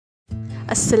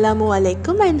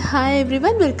Assalamualaikum and hi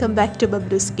everyone, welcome back to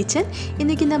Bablu's Kitchen.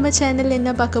 இன்னைக்கு நம்ம சேனல்ல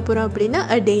என்ன பார்க்க போறோம் அப்படினா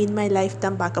a day in my life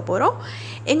தான் பார்க்க போறோம்.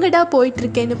 எங்கடா போயிட்டு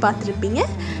இருக்கேன்னு பார்த்திருப்பீங்க.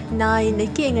 நான்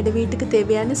இன்னைக்கு எங்க வீட்டுக்கு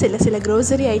தேவையான சில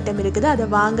grocery item இருக்குது, அத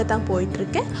வாங்க தான் போயிட்டு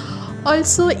இருக்கேன்.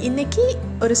 Also இன்னைக்கு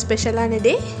ஒரு ஸ்பெஷலான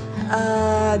டே.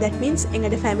 That means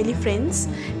எங்களோட ஃபேமிலி ஃப்ரெண்ட்ஸ்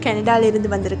கனடால இருந்து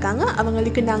வந்திருக்காங்க.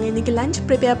 அவங்களுக்கு நாங்கள் இன்றைக்கி லஞ்ச்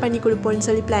ப்ரிப்பேர் பண்ணி கொடுப்போம்னு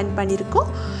சொல்லி பிளான் பண்ணியிருக்கோம்.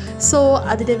 ஸோ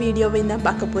அதோட வீடியோவை தான்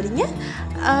பார்க்க போகிறீங்க.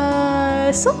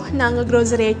 ஸோ நாங்கள்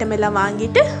க்ரோசரி ஐட்டம் எல்லாம்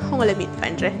வாங்கிட்டு உங்களை மீட்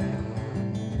பண்ணுறேன்.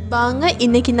 வாங்க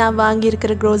இன்றைக்கி நான்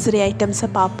வாங்கியிருக்கிற க்ரோசரி ஐட்டம்ஸை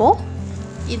பார்ப்போம்.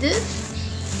 இது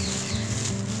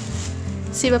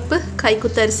சிவப்பு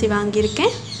கைக்குத்தரிசி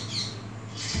வாங்கியிருக்கேன்.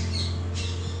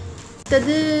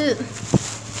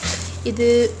 இது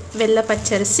வெள்ளை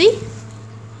பச்சரிசி,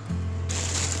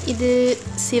 இது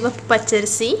சிவப்பு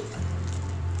பச்சரிசி,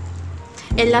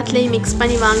 எல்லாத்துலேயும் மிக்ஸ்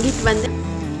பண்ணி வாங்கிட்டு வந்தேன்.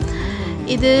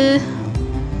 இது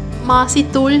மாசி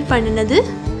தூள் பண்ணினது,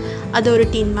 அது ஒரு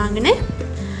டீன் வாங்கினேன்.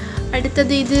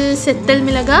 அடுத்தது இது செத்தல்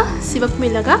மிளகாய், சிவப்பு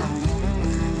மிளகாய்,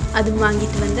 அதுவும்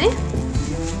வாங்கிட்டு வந்தேன்.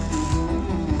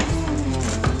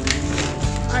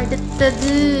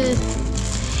 அடுத்தது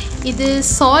இது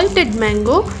சால்டட்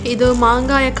மேங்கோ, இது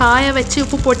மாங்காயை காய வச்சு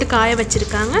உப்பு போட்டு காய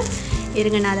வச்சுருக்காங்க.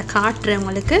 இருங்க நான் அதை காட்டுறேன்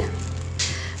உங்களுக்கு.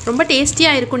 ரொம்ப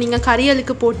டேஸ்டியாக இருக்கும். நீங்கள்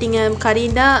கறியலுக்கு போட்டிங்க,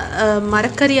 கறிண்டா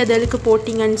மரக்கறி அதலுக்கு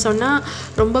போட்டிங்கன்னு சொன்னால்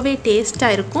ரொம்பவே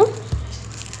டேஸ்ட்டாக இருக்கும்.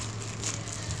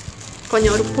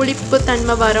 கொஞ்சம் ஒரு புளிப்பு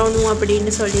தன்மை வரணும்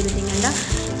அப்படின்னு சொல்லியிருந்தீங்கன்னா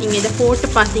நீங்கள் இதை போட்டு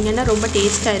பார்த்தீங்கன்னா ரொம்ப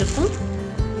டேஸ்ட்டாக இருக்கும்.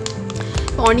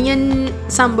 ஆனியன்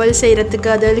சம்பல்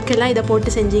செய்கிறதுக்கு அதலுக்கெல்லாம் இதை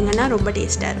போட்டு செஞ்சிங்கன்னா ரொம்ப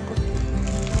டேஸ்ட்டாக இருக்கும்.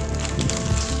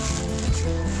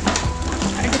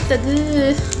 அடுத்தது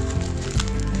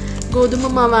கோதுமை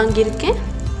மாவு வாங்கியிருக்கேன்.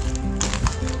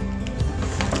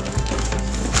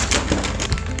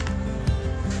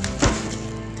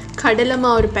 கடலை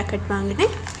மாவு ஒரு பேக்கெட்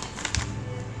வாங்கினேன்.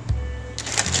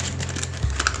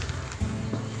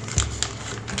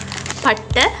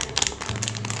 பட்டை,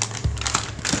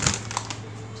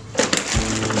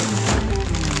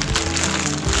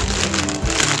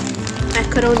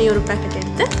 மேக்கரோனி ஒரு பேக்கெட்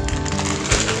எடுத்து,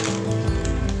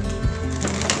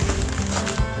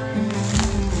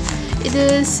 இது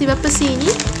சிவப்பு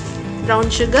சீனி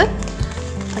ப்ரௌன் சுகர்,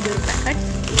 அது ஒரு பேக்கெட்.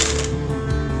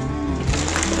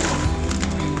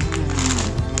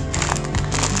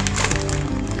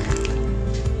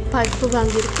 பருப்பு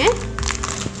வாங்கியிருக்கேன்.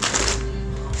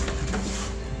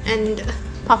 அண்ட்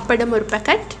பப்படம் ஒரு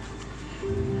பேக்கெட்.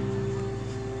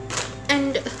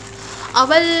 அண்ட்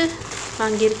அவல்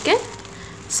வாங்கியிருக்கேன்,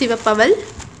 சிவப்பவல்.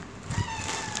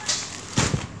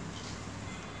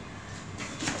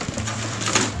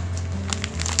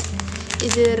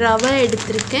 இது ரவை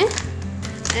எடுத்திருக்கேன்.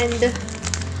 அண்டு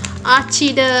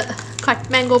ஆச்சிட கட்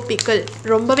மேங்கோ பிக்கல்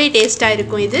ரொம்பவே டேஸ்ட்டாக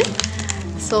இருக்கும் இது.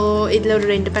 ஸோ இதில் ஒரு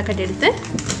 2 பேக்கெட் எடுத்து,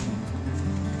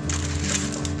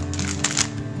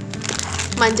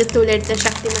 மஞ்சத்தூள் எடுத்த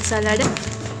சக்தி மசாலாடு,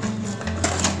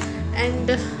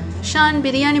 அண்டு ஷான்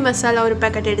பிரியாணி மசாலா ஒரு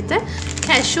பேக்கெட் எடுத்து,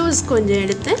 கேஷ்யூஸ் கொஞ்சம்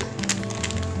எடுத்து,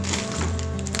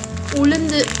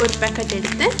 உளுந்து ஒரு பேக்கெட்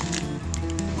எடுத்து,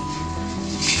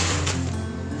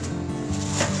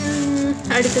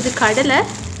 அடுத்தது கடலை,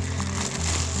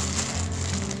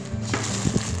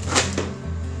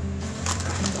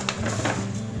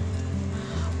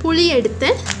 புளி எடுத்து,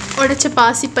 உடைச்ச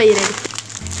பாசிப்பயிர் எடுத்து,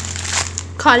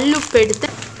 கல்லுப்பு எடுத்து,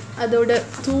 அதோட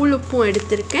தூள் உப்பும்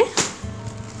எடுத்திருக்கேன்.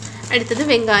 அடுத்தது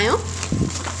வெங்காயம்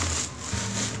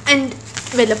அண்ட்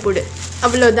வெள்ளைப்பூடு.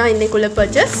 அவ்வளோதான் இன்னைக்குள்ள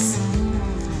பர்ச்சேஸ்.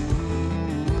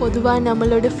 பொதுவாக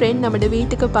நம்மளோட ஃப்ரெண்ட் நம்மளோட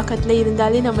வீட்டுக்கு பக்கத்தில்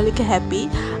இருந்தாலே நம்மளுக்கு ஹாப்பி.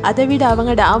 அதை விட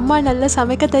அவங்களோட அம்மா நல்லா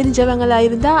சமைக்க தெரிஞ்சவங்களாக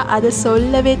இருந்தால் அதை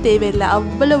சொல்லவே தேவையில்லை,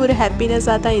 அவ்வளோ ஒரு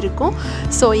ஹாப்பினஸாக தான் இருக்கும்.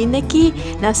 ஸோ இன்றைக்கி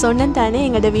நான் சொன்னேன் தானே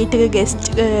எங்களோட வீட்டுக்கு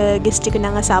கெஸ்ட்டுக்கு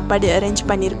நாங்கள் சாப்பாடு அரேஞ்ச்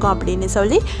பண்ணியிருக்கோம் அப்படின்னு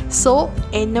சொல்லி. ஸோ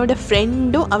என்னோடய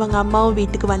ஃப்ரெண்டும் அவங்க அம்மாவும்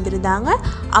வீட்டுக்கு வந்திருந்தாங்க.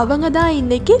 அவங்க தான்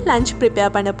இன்றைக்கி லன்ச்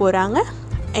ப்ரிப்பேர் பண்ண போகிறாங்க.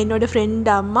 என்னோடய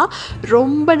ஃப்ரெண்ட் அம்மா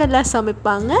ரொம்ப நல்லா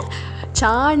சமைப்பாங்க.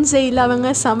 சான்ஸே இல்லை, அவங்க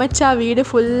சமைச்சா வீடு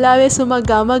ஃபுல்லாகவே சும்மா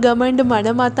கமண்டு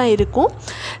மனமாக தான் இருக்கும்.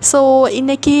 ஸோ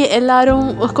இன்றைக்கி எல்லோரும்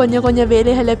கொஞ்சம்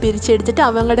வேலைகளை பிரித்து எடுத்துகிட்டு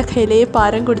அவங்களோட கையிலேயே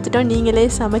பாரம் கொடுத்துட்டோம், நீங்களே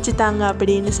சமைச்சு தாங்க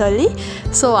அப்படின்னு சொல்லி.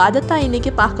 ஸோ அதை தான்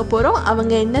இன்றைக்கி பார்க்க போகிறோம்.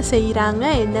 அவங்க என்ன செய்கிறாங்க,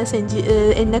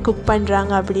 என்ன குக்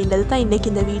பண்ணுறாங்க அப்படின்றது தான் இன்றைக்கி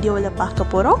இந்த வீடியோவில்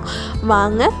பார்க்க போகிறோம்.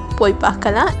 வாங்க போய்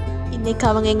பார்க்கலாம். இன்றைக்கி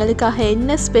அவங்க எங்களுக்காக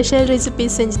என்ன ஸ்பெஷல் ரெசிபி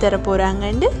செஞ்சு தர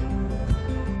போகிறாங்கன்னு.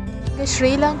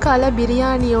 ஸ்ரீலங்காவில்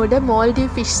பிரியாணியோட மால்டிவ்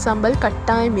ஃபிஷ் சம்பல்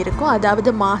கட்டாயம் இருக்கும், அதாவது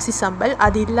மாசி சம்பல்.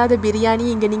 அது இல்லாத பிரியாணி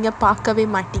இங்கே நீங்கள் பார்க்கவே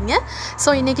மாட்டீங்க.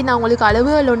 ஸோ இன்றைக்கி நான் உங்களுக்கு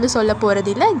அளவுகள் ஒன்றும் சொல்ல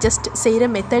போகிறதில்ல, ஜஸ்ட் செய்கிற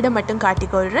மெத்தடை மட்டும்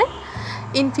காட்டிக்கொள்கிறேன்.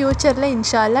 இன் ஃப்யூச்சரில்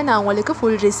இன்ஷா அல்லாஹ் நான் உங்களுக்கு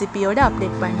ஃபுல் ரெசிபியோடு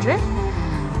அப்டேட் பண்ணுறேன்.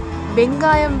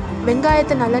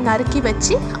 வெங்காயத்தை நல்லா நறுக்கி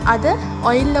வச்சு அதை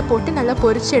ஆயிலில் போட்டு நல்லா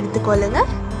பொரித்து எடுத்துக்கொள்ளுங்க.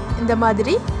 இந்த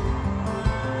மாதிரி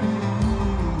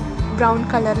ப்ரௌன்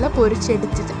கலரில் பொரித்து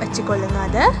எடுத்து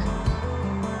வச்சுக்கொள்ளுங்க.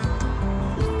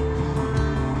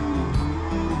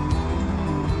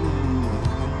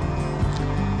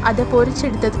 அதை பொரித்து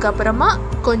எடுத்ததுக்கப்புறமா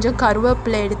கொஞ்சம்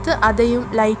கருவேப்பிலை எடுத்து அதையும்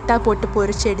லைட்டாக போட்டு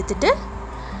பொரித்து எடுத்துட்டு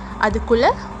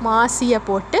அதுக்குள்ளே மாசியை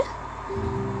போட்டு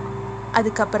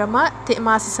அதுக்கப்புறமா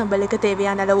மாசி சம்பலுக்கு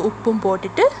தேவையான அளவு உப்பும்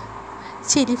போட்டுட்டு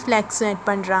சில்லி ஃப்ளேக்ஸும் ஆட்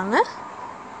பண்ணுறாங்க.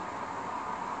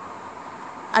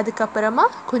 அதுக்கப்புறமா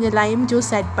கொஞ்சம் லைம்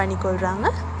ஜூஸ் ஆட் பண்ணிக்கொள்கிறாங்க.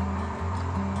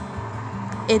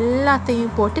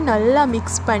 எல்லாத்தையும் போட்டு நல்லா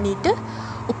மிக்ஸ் பண்ணிவிட்டு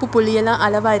உப்பு புளியெல்லாம்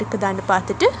அளவாக இருக்குதான்னு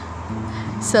பார்த்துட்டு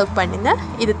சர்வ் பண்ணுங்கள்.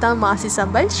 இது தான் மாசி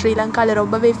சம்பல். ஸ்ரீலங்காவில்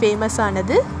ரொம்பவே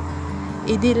ஃபேமஸானது.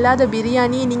 இது இல்லாத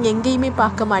பிரியாணி நீங்கள் எங்கேயுமே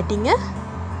பார்க்க மாட்டீங்க.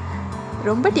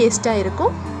 ரொம்ப டேஸ்ட்டாக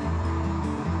இருக்கும்.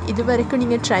 இது வரைக்கும்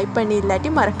நீங்கள் ட்ரை பண்ணி இல்லாட்டி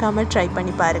மறக்காமல் ட்ரை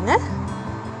பண்ணி பாருங்கள்.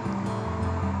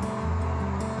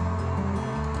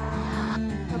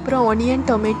 அப்புறம் ஒனியன்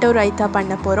டொமேட்டோ ரைத்தா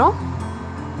பண்ண போகிறோம்.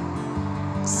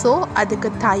 ஸோ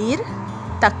அதுக்கு தயிர்,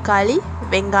 தக்காளி,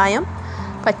 வெங்காயம்,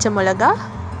 பச்சை மிளகா,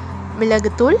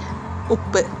 மிளகுத்தூள்,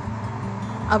 உப்பு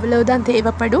அவ்வளவுதான்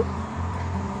தேவைப்படும்.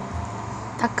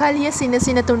 தக்காளியை சின்ன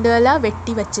சின்ன துண்டுகளாக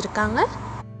வெட்டி வச்சுருக்காங்க.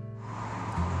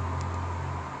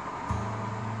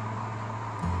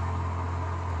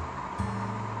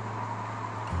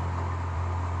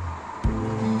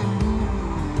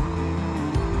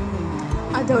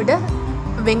 அதோட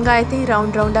வெங்காயத்தையும்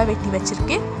ரவுண்டாக வெட்டி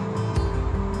வச்சுருக்கேன்.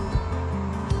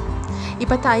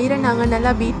 இப்போ தயிரை நாங்கள்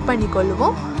நல்லா பீட்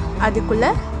பண்ணிக்கொள்ளுவோம். அதுக்குள்ளே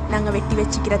நாங்கள் வெட்டி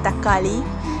வச்சுக்கிற தக்காளி,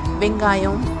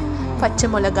 வெங்காயம், பச்சை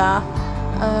மிளகா,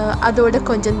 அதோட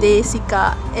கொஞ்சம்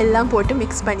தேசிக்காய் எல்லாம் போட்டு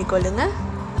மிக்ஸ் பண்ணிக்கொள்ளுங்க.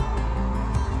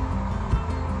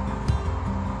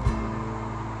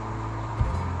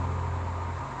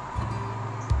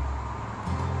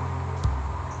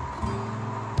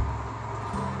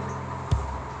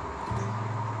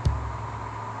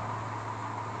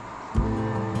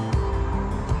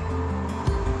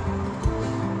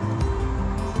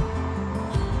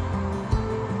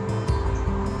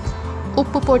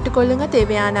 உப்பு போட்டுக்கொள்ளுங்க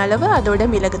தேவையான அளவு. அதோட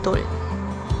மிளகுத்தூள்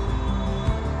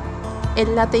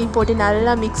எல்லாத்தையும் போட்டு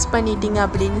நல்லா மிக்ஸ் பண்ணிட்டீங்க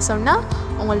அப்படின்னு சொன்னால்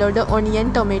உங்களோட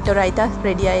ஒனியன் டொமேட்டோ ரைத்தா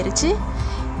ரெடி ஆயிடுச்சு.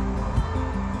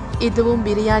 இதுவும்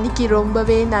பிரியாணிக்கு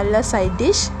ரொம்பவே நல்ல சைட்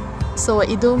டிஷ். ஸோ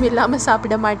இதுவும் இல்லாமல்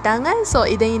சாப்பிட மாட்டாங்க. ஸோ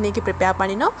இதையும் இன்றைக்கி ப்ரிப்பேர்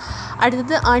பண்ணினோம்.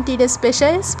 அடுத்தது ஆண்டியோட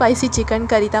ஸ்பெஷல் ஸ்பைசி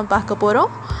சிக்கன் கறி தான் பார்க்க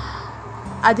போகிறோம்.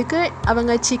 அதுக்கு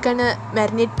அவங்க சிக்கனை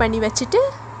மேரினேட் பண்ணி வச்சுட்டு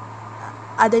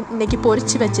அதை இன்றைக்கி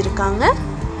பொரித்து வச்சுருக்காங்க.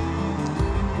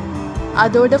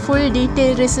 அதோட ஃபுல்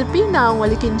டீட்டெயில் ரெசிபி நான்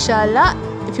உங்களுக்கு இன்ஷா அல்லாஹ்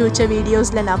ஃப்யூச்சர்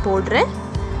வீடியோஸில் நான் போடுறேன்.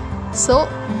 ஸோ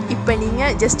இப்போ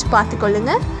நீங்கள் ஜஸ்ட்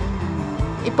பார்த்துக்கொள்ளுங்க.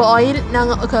 இப்போ ஆயில்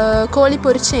நாங்கள் கோழி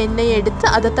பொரிச்ச எண்ணெயை எடுத்து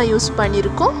அதை தான் யூஸ்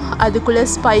பண்ணியிருக்கோம். அதுக்குள்ளே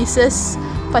ஸ்பைசஸ்,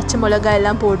 பச்சை மிளகாய்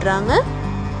எல்லாம் போடுறாங்க.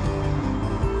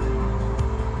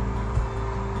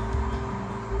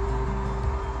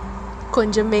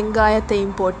 கொஞ்சம்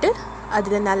வெங்காயத்தையும் போட்டு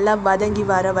அதில் நல்லா வதங்கி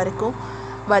வர வரைக்கும்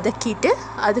வதக்கிட்டு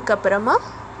அதுக்கப்புறமா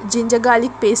ஜிஞ்சர்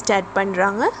கார்லிக் பேஸ்ட் ஆட்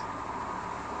பண்ணுறாங்க.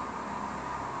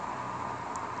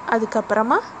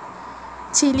 அதுக்கப்புறமா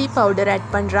சில்லி பவுடர் ஆட்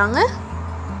பண்ணுறாங்க.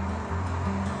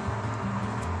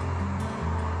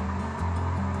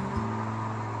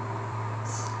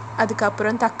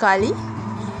 அதுக்கப்புறம் தக்காளி,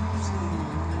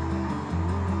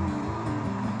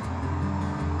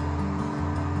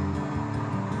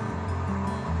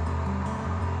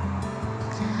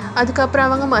 அதுக்கப்புறம்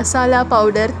அவங்க மசாலா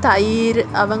பவுடர், தயிர்,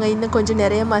 அவங்க இன்னும் கொஞ்சம்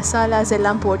நிறைய மசாலாஸ்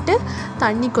எல்லாம் போட்டு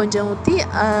தண்ணி கொஞ்சம் ஊற்றி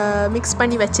மிக்ஸ்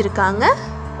பண்ணி வச்சுருக்காங்க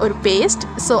ஒரு பேஸ்ட்.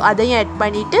 ஸோ அதையும் ஆட்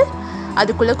பண்ணிவிட்டு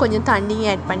அதுக்குள்ளே கொஞ்சம் தண்ணியும்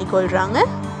ஆட் பண்ணிக்கொள்கிறாங்க.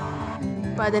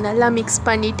 இப்போ அதை நல்லா மிக்ஸ்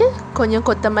பண்ணிவிட்டு கொஞ்சம்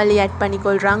கொத்தமல்லி ஆட்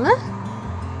பண்ணிக்கொள்கிறாங்க.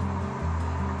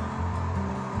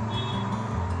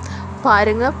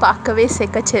 பாருங்கள், பார்க்கவே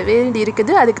செக்கச்செவேல்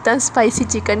இருக்குது. அதுக்கு தான் ஸ்பைசி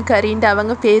சிக்கன் கறின்ட்டு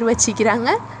அவங்க பேர் வச்சுக்கிறாங்க.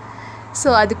 ஸோ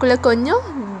அதுக்குள்ளே கொஞ்சம்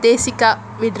தேசிக்காய்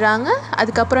விடுறாங்க.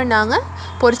 அதுக்கப்புறம் நாங்கள்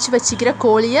பொரித்து வச்சுக்கிற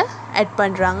கோழியை ஆட்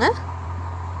பண்ணுறாங்க.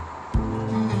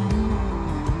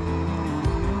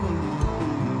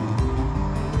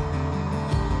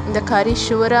 இந்த கறி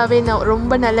ஷுவராகவே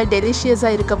ரொம்ப நல்ல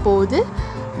டெலிஷியஸாக இருக்க போகுது.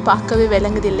 பார்க்கவே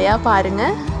விளங்குது இல்லையா?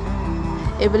 பாருங்கள்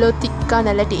எவ்வளோ திக்காக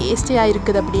நல்ல டேஸ்டியாக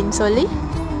இருக்குது அப்படின்னு சொல்லி.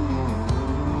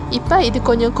 இப்போ இது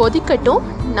கொஞ்சம் கொதிக்கட்டும்.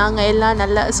 நாங்கள் எல்லாம்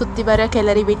நல்லா சுற்றி வர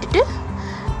கிளறி விட்டுட்டு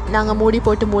நாங்கள் மூடி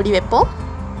போட்டு மூடி வைப்போம்.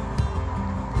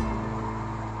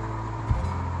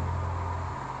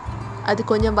 அது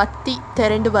கொஞ்சம் வத்தி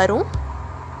திரண்டு வரும்.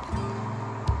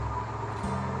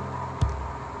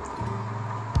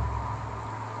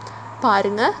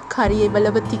 பாருங்கள் கறி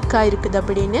எவ்வளவு திக்காக இருக்குது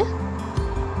அப்படின்னு.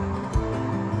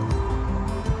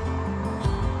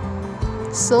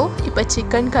 ஸோ இப்போ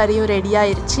சிக்கன் கறியும் ரெடி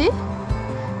ஆயிடுச்சு.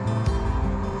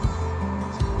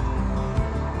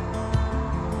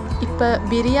 இப்போ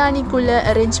பிரியாணிக்குள்ள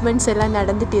அரேஞ்ச்மெண்ட்ஸ் எல்லாம்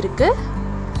நடந்துட்டு இருக்கு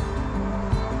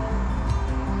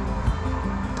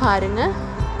பாருங்க.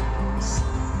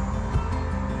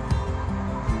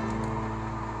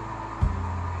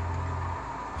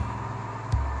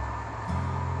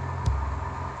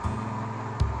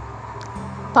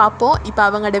 பார்ப்போம். இப்போ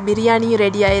அவங்களோட பிரியாணியும்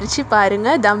ரெடி ஆயிடுச்சு பாருங்க.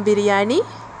 தம் பிரியாணி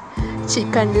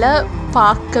சிக்கனில்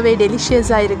பார்க்கவே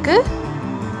டெலிஷியஸாக இருக்குது.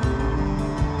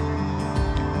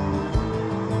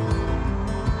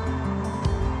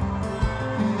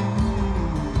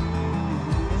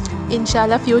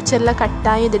 இன்ஷால்லா ஃப்யூச்சரில்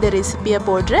கட்டாயம் இதோட ரெசிபியை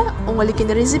போடுறேன். உங்களுக்கு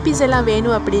இந்த ரெசிபிஸ் எல்லாம்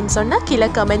வேணும் அப்படின்னு சொன்னால் கீழே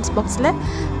கமெண்ட்ஸ் பாக்ஸில்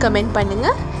கமெண்ட்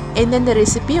பண்ணுங்கள் எந்தெந்த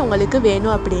ரெசிபி உங்களுக்கு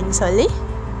வேணும் அப்படின்னு சொல்லி.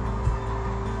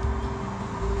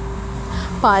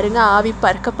 பாருங்கள் ஆவி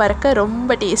பறக்க பறக்க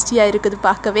ரொம்ப டேஸ்டியாக இருக்குது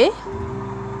பார்க்கவே.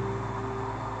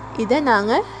 இதை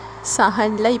நாங்கள்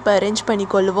சஹனில் இப்போ அரேஞ்ச்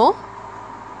பண்ணிக்கொள்வோம்.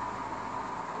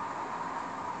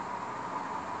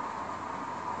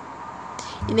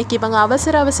 இன்றைக்கி இவங்க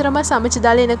அவசரமாக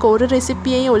சமைச்சதால் எனக்கு ஒரு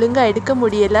ரெசிப்பியையும் ஒழுங்காக எடுக்க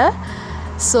முடியலை.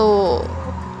 ஸோ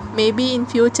மேபி இன்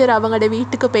ஃப்யூச்சர் அவங்களோட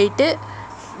வீட்டுக்கு போயிட்டு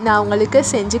நான் உங்களுக்கு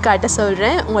செஞ்சு காட்ட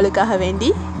சொல்கிறேன் உங்களுக்காக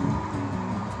வேண்டி.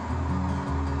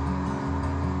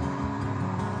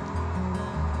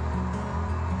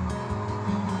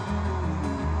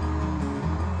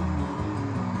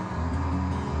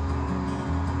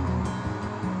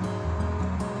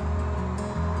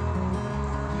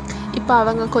 இப்போ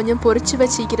அவங்க கொஞ்சம் பொரிச்சு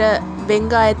வச்சிக்கிற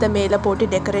வெங்காயத்தை மேலே போட்டு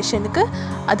டெக்கரேஷனுக்கு,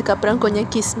 அதுக்கப்புறம் கொஞ்சம்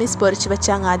கிஸ்மிஸ் பொரிச்சு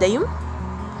வச்சாங்க, அதையும்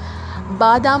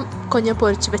பாதாம் கொஞ்சம்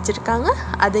பொரிச்சு வச்சுருக்காங்க,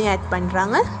 அதையும் ஆட்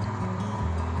பண்ணுறாங்க,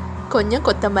 கொஞ்சம்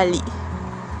கொத்தமல்லி.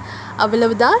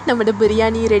 அவ்வளவுதான், நம்மளோட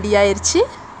பிரியாணி ரெடி ஆயிடுச்சு.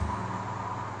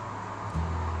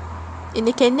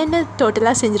 இன்றைக்கி என்னென்ன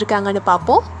டோட்டலாக செஞ்சுருக்காங்கன்னு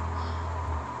பார்ப்போம்.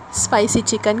 ஸ்பைசி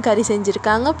சிக்கன் கறி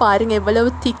செஞ்சுருக்காங்க பாருங்கள்,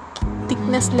 எவ்வளவு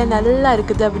திக்னஸில் நல்லா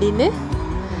இருக்குது அப்படின்னு.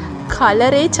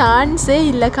 கலரே சான்ஸே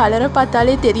இல்லை, கலரை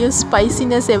பார்த்தாலே தெரியும்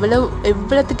ஸ்பைசினஸ்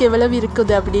எவ்வளோத்துக்கு எவ்வளவு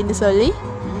இருக்குது அப்படின்னு சொல்லி.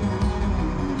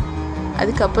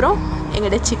 அதுக்கப்புறம்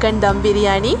எங்களோட சிக்கன் தம்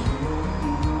பிரியாணி.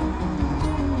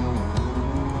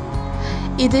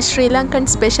 இது ஸ்ரீலங்கன்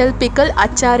ஸ்பெஷல் பிக்கல்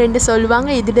அச்சார்ன்னு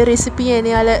சொல்லுவாங்க. இதோட ரெசிபி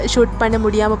என்னால் ஷூட் பண்ண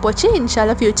முடியாமல் போச்சு.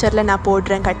 இன்ஷால்லா ஃப்யூச்சரில் நான்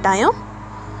போடுறேன் கட்டாயம்.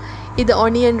 இது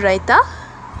ஆனியன் ரைத்தா.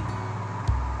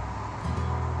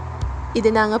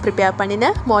 இது நாங்கள் ப்ரிப்பேர்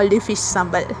பண்ணின மால்டி ஃபிஷ்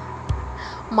சம்பல்,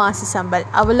 மாசு சம்பல்.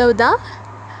 அவ்வளவுதான்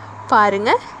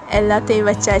பாருங்கள், எல்லாத்தையும்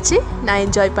வச்சாச்சு. நான்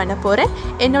என்ஜாய் பண்ண போகிறேன்.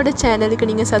 என்னோடய சேனலுக்கு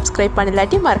நீங்கள் சப்ஸ்கிரைப்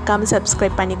பண்ணலாட்டி மறக்காமல்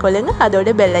சப்ஸ்கிரைப் பண்ணிக்கொள்ளுங்கள்.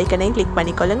 அதோட பெல் ஐக்கனையும் கிளிக்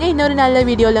பண்ணிக்கொள்ளுங்கள். இன்னொரு நல்ல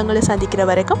வீடியோவில் உங்களை சந்திக்கிற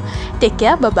வரைக்கும் டேக்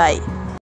கேர், பபாய்.